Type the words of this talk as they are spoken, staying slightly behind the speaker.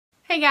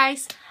Hey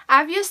guys,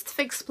 I've used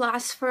Fix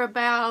Plus for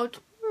about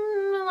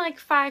like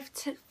I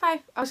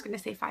was gonna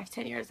say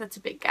 5-10 years, that's a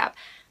big gap.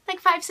 Like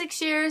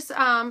 5-6 years,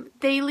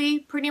 daily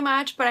pretty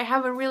much, but I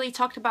haven't really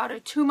talked about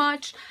it too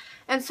much.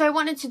 And so I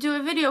wanted to do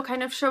a video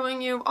kind of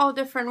showing you all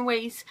different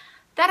ways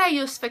that I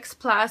use Fix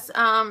Plus,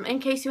 in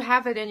case you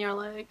have it and you're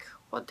like,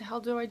 what the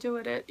hell do I do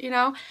with it, you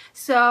know?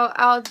 So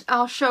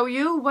I'll show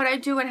you what I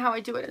do and how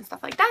I do it and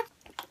stuff like that.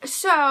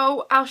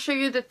 So I'll show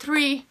you the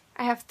three.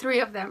 I have three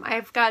of them.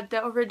 I've got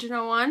the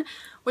original one,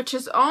 which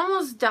is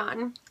almost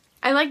done.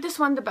 I like this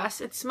one the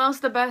best. It smells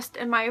the best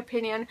in my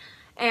opinion.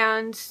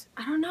 And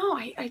I don't know,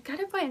 I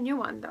gotta buy a new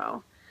one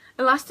though.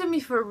 It lasted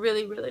me for a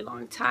really, really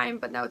long time,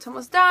 but now it's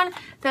almost done.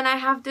 Then I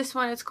have this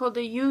one. It's called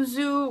the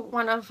Yuzu,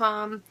 one of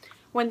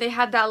when they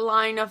had that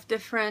line of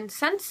different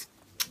scents.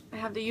 I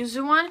have the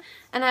Yuzu one,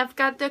 and I've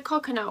got the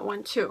coconut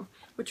one too,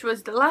 which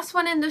was the last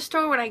one in the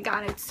store when I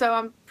got it. So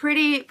I'm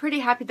pretty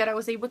happy that I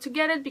was able to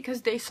get it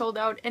because they sold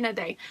out in a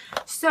day.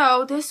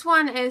 So this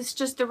one is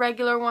just the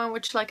regular one,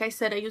 which like I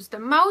said, I use the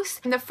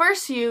most. And the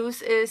first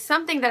use is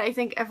something that I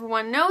think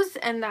everyone knows,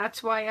 and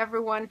that's why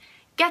everyone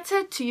gets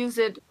it, to use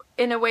it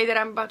in a way that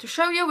I'm about to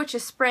show you, which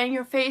is spraying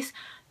your face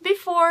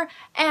before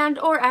and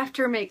or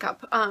after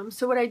makeup.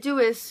 So what I do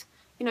is,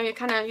 you know,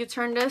 you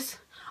turn this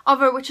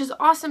over, which is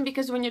awesome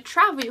because when you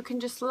travel you can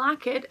just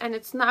lock it and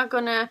it's not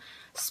gonna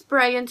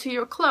spray into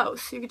your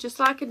clothes. You can just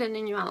lock it and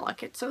then you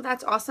unlock it. So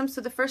that's awesome. So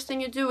the first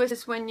thing you do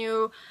is when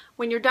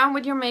you're done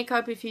with your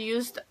makeup, if you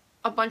used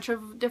a bunch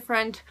of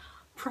different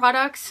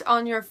products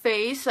on your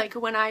face, like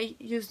when I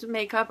use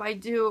makeup, I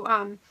do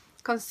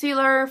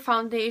concealer,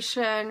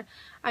 foundation,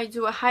 I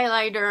do a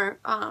highlighter,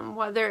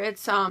 whether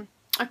it's a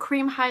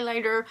cream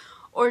highlighter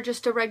or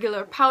just a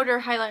regular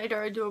powder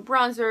highlighter. I do a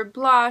bronzer,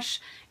 blush,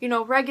 you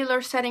know,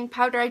 regular setting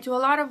powder. I do a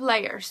lot of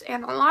layers,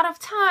 and a lot of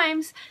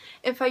times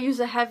if I use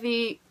a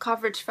heavy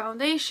coverage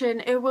foundation,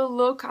 it will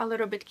look a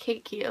little bit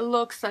cakey. It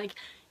looks like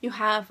you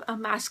have a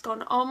mask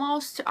on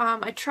almost.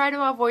 I try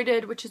to avoid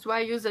it, which is why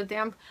I use a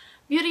damp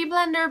beauty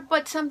blender,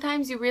 but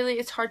sometimes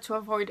it's hard to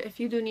avoid if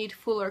you do need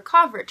fuller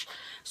coverage.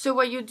 So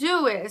what you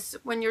do is,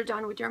 when you're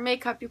done with your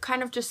makeup, you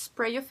kind of just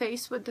spray your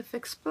face with the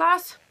Fix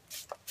Plus.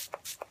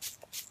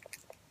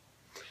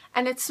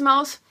 And it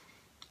smells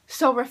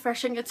so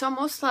refreshing. It's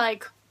almost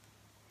like,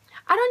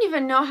 I don't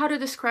even know how to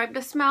describe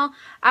the smell.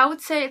 I would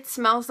say it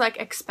smells like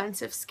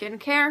expensive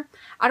skincare.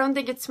 I don't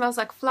think it smells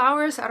like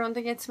flowers. I don't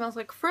think it smells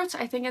like fruits.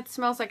 I think it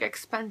smells like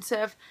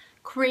expensive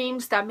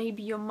creams that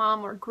maybe your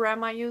mom or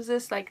grandma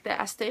uses, like the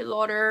Estee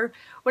Lauder,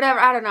 whatever.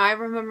 I don't know. I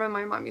remember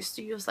my mom used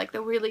to use like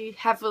the really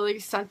heavily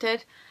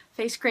scented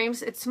face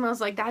creams. It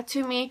smells like that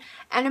to me,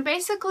 and it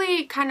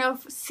basically kind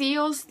of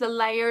seals the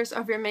layers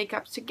of your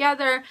makeup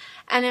together,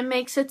 and it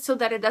makes it so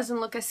that it doesn't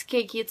look as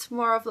cakey. It's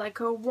more of like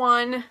a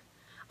one,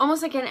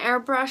 almost like an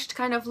airbrushed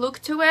kind of look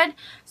to it.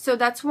 So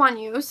that's one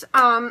use.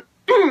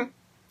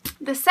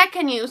 The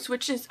second use,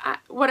 which is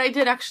what I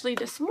did actually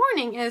this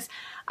morning, is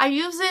I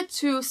use it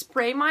to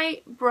spray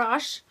my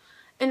brush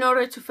in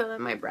order to fill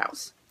in my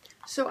brows.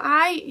 So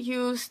I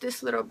use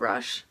this little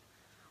brush,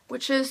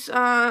 which is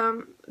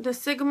the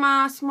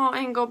Sigma small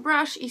angle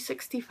brush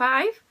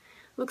E65.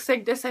 Looks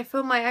like this. I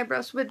fill my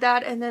eyebrows with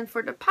that, and then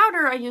for the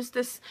powder I use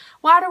this.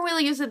 Well, I don't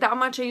really use it that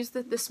much. I used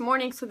it this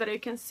morning so that I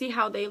can see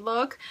how they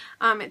look.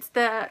 It's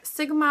the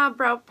Sigma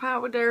brow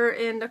powder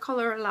in the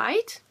color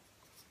Light.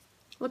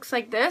 Looks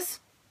like this,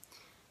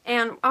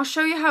 and I'll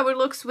show you how it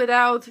looks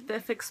without the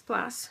Fix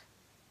Plus.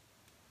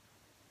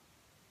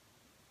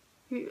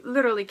 You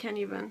literally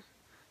can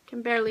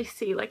barely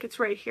see, like it's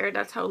right here.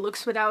 That's how it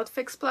looks without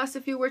Fix Plus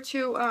if you were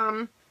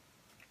to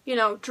you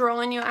know, draw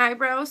in your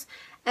eyebrows.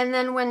 And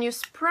then when you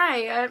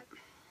spray it,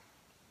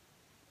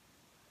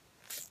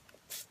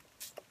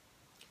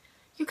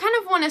 you kind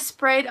of want to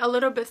spray it a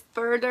little bit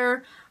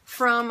further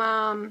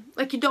from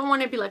like, you don't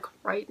want to be like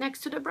right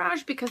next to the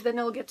brush, because then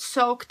it'll get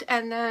soaked,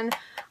 and then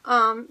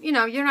you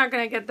know, you're not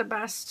gonna get the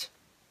best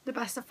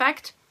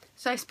effect.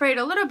 So I sprayed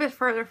a little bit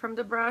further from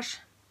the brush,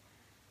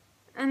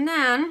 and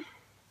then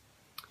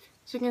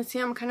so you can see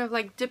I'm kind of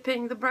like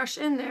dipping the brush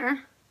in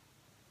there.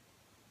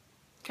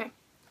 Okay,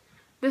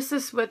 this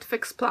is with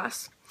Fix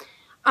Plus.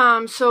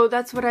 So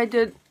that's what I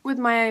did with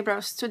my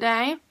eyebrows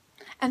today.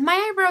 And my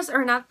eyebrows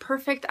are not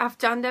perfect. I've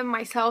done them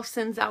myself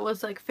since I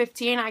was like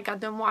 15. I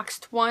got them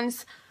waxed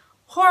once.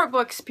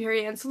 Horrible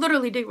experience.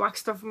 Literally, they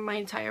waxed off my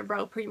entire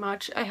brow pretty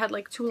much. I had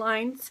like 2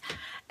 lines.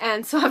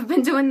 And so I've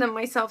been doing them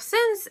myself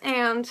since.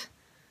 And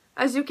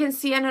as you can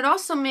see, and it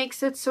also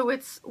makes it so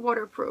it's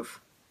waterproof.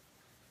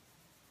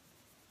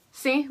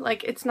 See,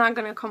 like it's not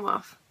gonna come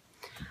off.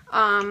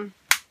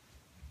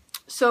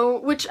 So,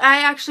 which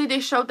they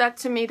showed that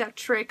to me, that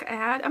trick,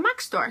 at a MAC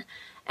store,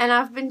 and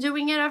I've been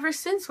doing it ever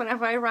since.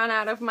 Whenever I run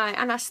out of my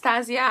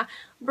Anastasia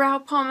brow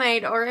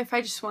pomade, or if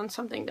I just want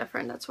something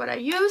different, that's what I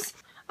use.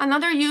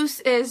 Another use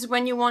is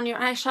when you want your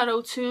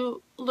eyeshadow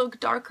to look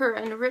darker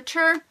and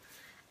richer,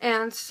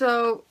 and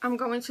so I'm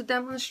going to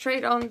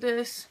demonstrate on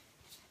this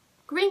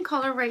green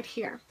color right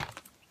here.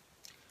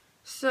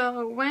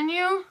 So when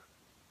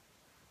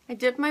I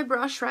dip my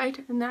brush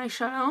right in the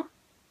eyeshadow,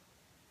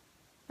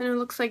 and it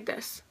looks like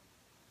this.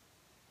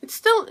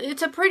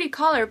 It's a pretty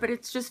color, but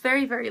it's just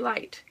very, very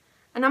light.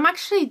 And I'm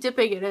actually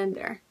dipping it in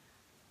there.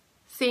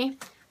 See?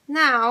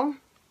 Now,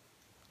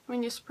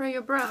 when you spray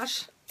your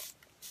brush,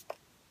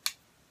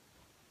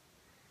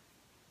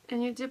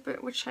 and you dip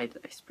it, which side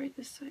did I spray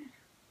this side?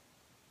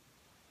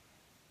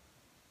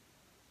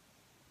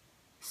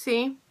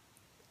 See?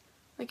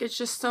 Like, it's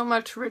just so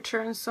much richer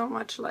and so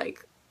much,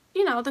 like,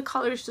 you know, the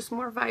color is just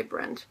more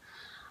vibrant.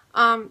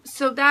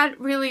 So that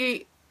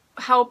really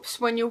helps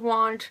when you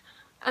want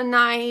a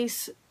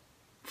nice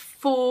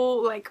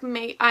full like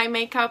eye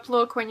makeup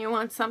look, when you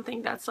want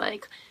something that's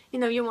like, you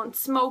know, you want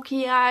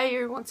smoky eye,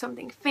 or you want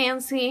something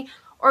fancy,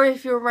 or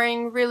if you're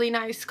wearing really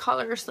nice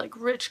colors, like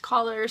rich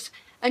colors,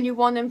 and you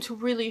want them to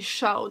really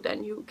show,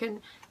 then you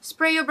can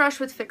spray your brush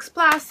with Fix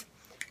Plus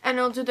and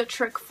it'll do the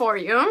trick for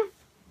you.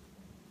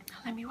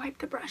 Let me wipe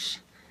the brush.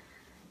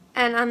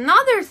 And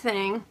another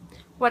thing,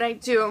 what I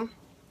do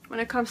when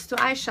it comes to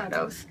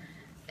eyeshadows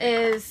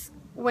is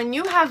when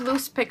you have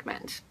loose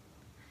pigment.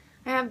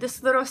 I have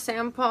this little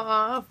sample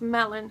of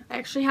Melon. I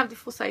actually have the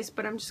full size,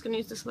 but I'm just going to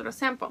use this little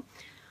sample.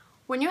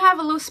 When you have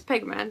a loose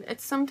pigment,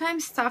 it's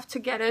sometimes tough to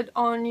get it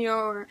on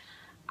your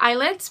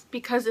eyelids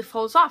because it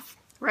falls off,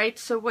 right?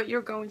 So what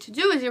you're going to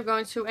do is you're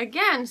going to,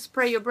 again,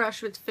 spray your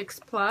brush with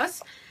Fix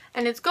Plus,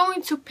 and it's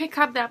going to pick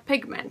up that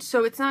pigment.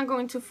 So it's not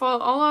going to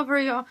fall all over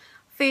your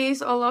face,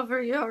 all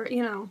over your,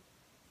 you know,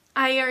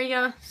 eye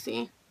area.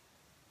 See?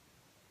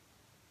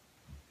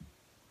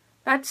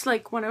 That's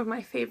like one of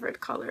my favorite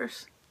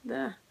colors,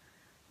 the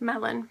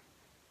Melon,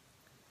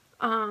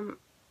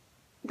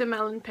 the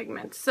Melon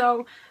pigment.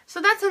 So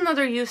that's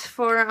another use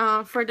for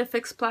the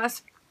Fix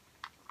Plus,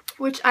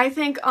 which I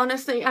think,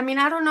 honestly, I mean,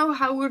 I don't know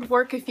how it would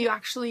work if you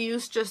actually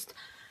use just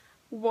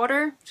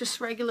water, just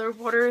regular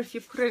water, if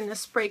you put it in a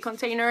spray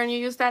container and you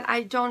use that.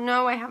 I don't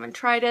know, I haven't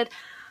tried it,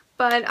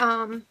 but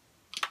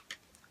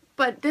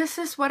this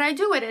is what I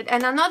do with it.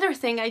 And another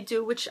thing I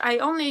do, which I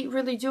only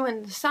really do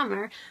in the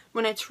summer,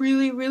 when it's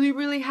really, really,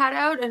 really hot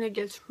out, and it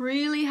gets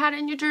really hot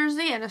in New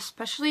Jersey, and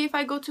especially if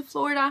I go to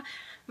Florida,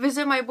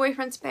 visit my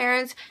boyfriend's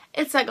parents,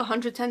 it's like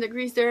 110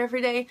 degrees there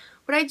every day.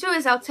 What I do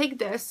is I'll take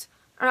this,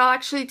 or I'll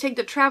actually take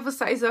the travel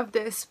size of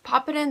this,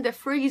 pop it in the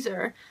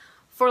freezer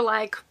for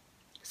like,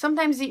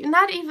 sometimes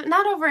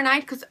not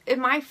overnight, because it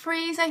might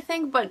freeze, I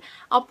think, but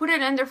I'll put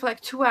it in there for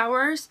like 2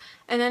 hours,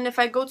 and then if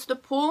I go to the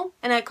pool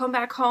and I come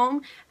back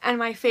home and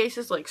my face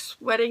is like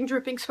sweating,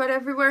 dripping sweat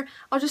everywhere,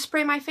 I'll just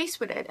spray my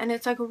face with it, and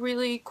it's like a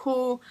really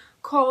cool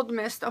cold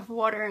mist of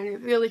water, and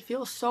it really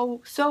feels so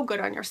good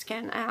on your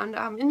skin.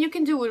 And you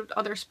can do it with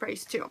other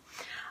sprays too.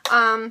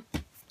 And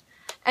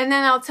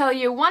then I'll tell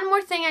you one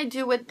more thing I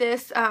do with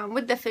this,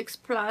 with the Fix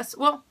Plus.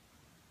 Well,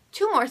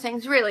 two more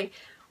things really.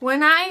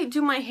 When I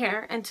do my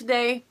hair, and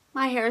today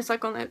my hair is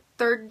like on the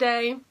 3rd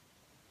day,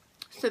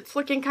 so it's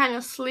looking kind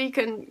of sleek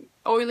and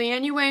oily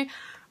anyway,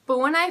 but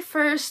when I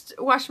first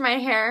wash my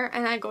hair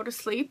and I go to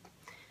sleep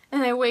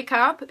and I wake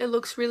up, it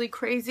looks really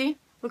crazy.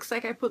 Looks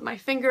like I put my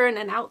finger in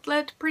an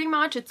outlet pretty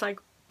much. It's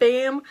like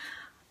bam.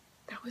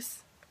 That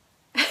was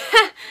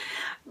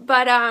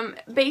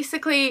but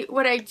basically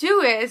what I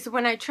do is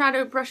when I try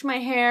to brush my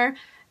hair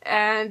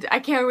and I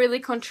can't really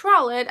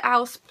control it,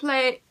 I'll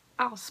spray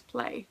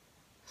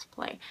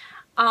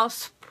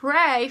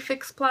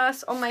Fix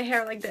Plus on my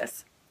hair like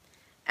this,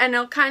 and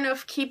it'll kind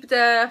of keep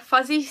the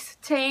fuzzies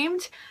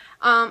tamed.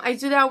 I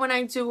do that when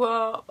I do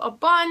a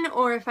bun,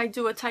 or if I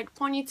do a tight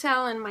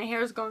ponytail and my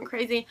hair is going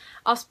crazy,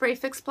 I'll spray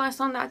Fix Plus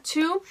on that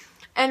too.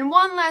 And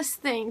one last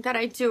thing that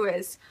I do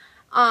is,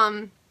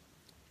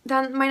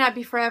 that might not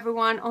be for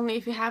everyone, only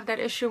if you have that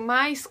issue.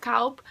 My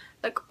scalp,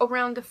 like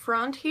around the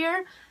front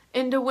here,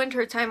 in the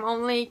winter time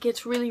only,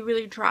 gets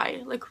really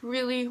dry, like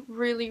really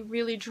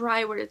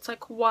dry, where it's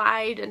like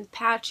wide and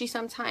patchy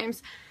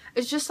sometimes.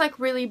 It's just like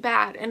really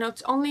bad, and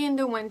it's only in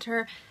the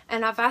winter.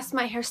 And I've asked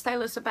my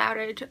hairstylist about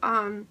it,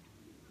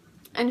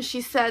 and she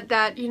said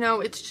that, you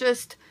know, it's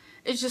just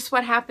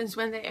what happens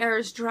when the air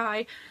is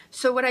dry.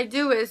 So what I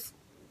do is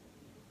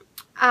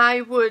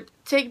I would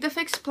take the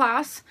Fix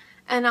Plus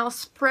and I'll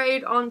spray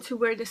it onto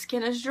where the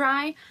skin is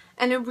dry,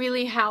 and it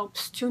really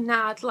helps to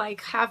not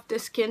like have the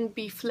skin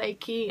be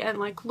flaky and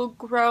like look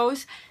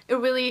gross. It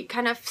really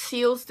kind of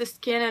seals the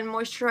skin and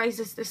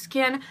moisturizes the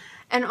skin.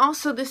 And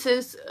also this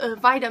is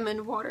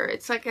vitamin water.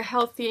 It's like a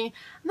healthy,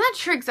 I'm not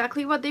sure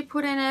exactly what they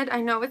put in it.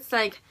 I know it's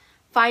like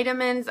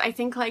vitamins, I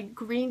think like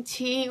green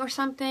tea or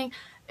something.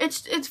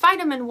 It's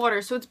vitamin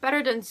water, so it's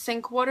better than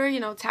sink water,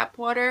 you know, tap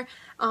water.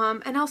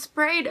 And I'll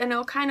spray it and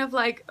it'll kind of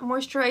like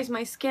moisturize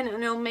my skin,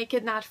 and it'll make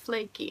it not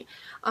flaky,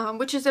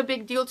 which is a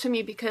big deal to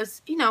me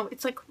because, you know,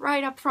 it's like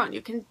right up front.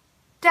 You can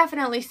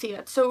definitely see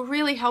it. So it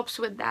really helps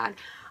with that.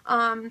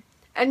 And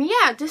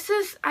yeah, this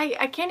is,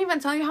 I can't even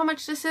tell you how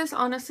much this is.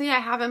 Honestly, I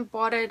haven't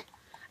bought it.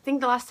 I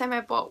think the last time I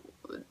bought,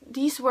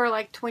 these were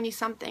like 20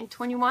 something,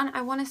 21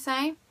 I want to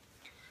say.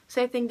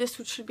 So I think this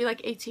should be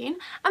like 18.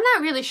 I'm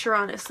not really sure,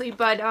 honestly,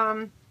 but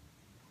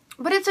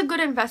it's a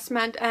good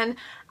investment. And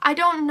I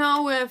don't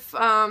know if,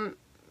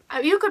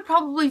 You could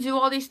probably do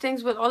all these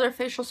things with other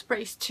facial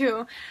sprays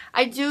too.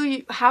 I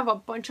do have a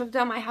bunch of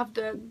them. I have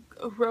the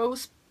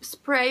rose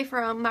spray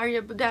from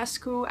Mario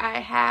Badescu. I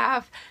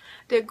have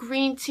the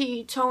green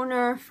tea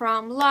toner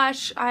from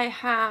Lush. I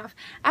have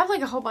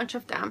like a whole bunch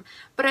of them,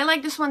 but I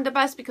like this one the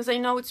best because I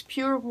know it's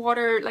pure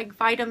water, like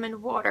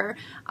vitamin water.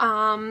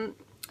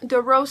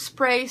 The rose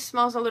spray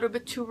smells a little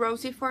bit too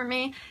rosy for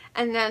me,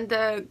 and then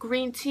the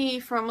green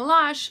tea from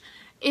Lush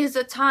is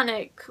a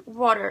tonic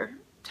water.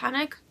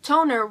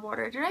 Toner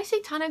water. Did I say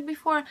tonic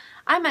before?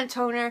 I meant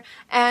toner,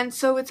 and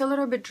so it's a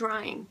little bit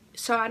drying,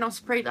 so I don't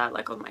spray that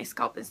like on my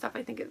scalp and stuff.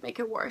 I think it'd make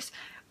it worse,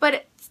 but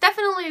it's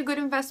definitely a good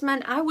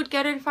investment. I would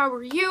get it if I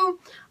were you.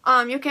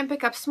 You can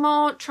pick up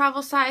small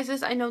travel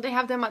sizes. I know they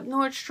have them at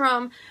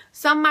Nordstrom.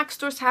 Some MAC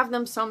stores have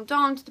them, some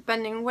don't,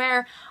 depending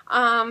where.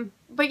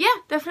 But yeah,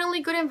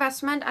 definitely good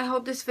investment. I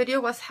hope this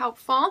video was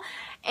helpful,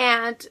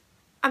 and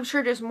I'm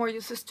sure there's more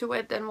uses to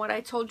it than what I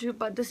told you,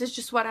 but this is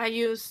just what I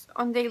use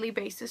on a daily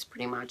basis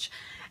pretty much.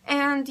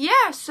 And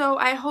yeah, so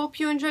I hope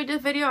you enjoyed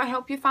this video. I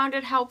hope you found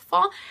it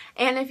helpful,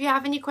 and if you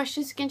have any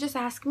questions, you can just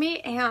ask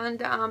me.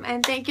 And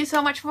thank you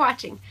so much for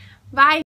watching. Bye.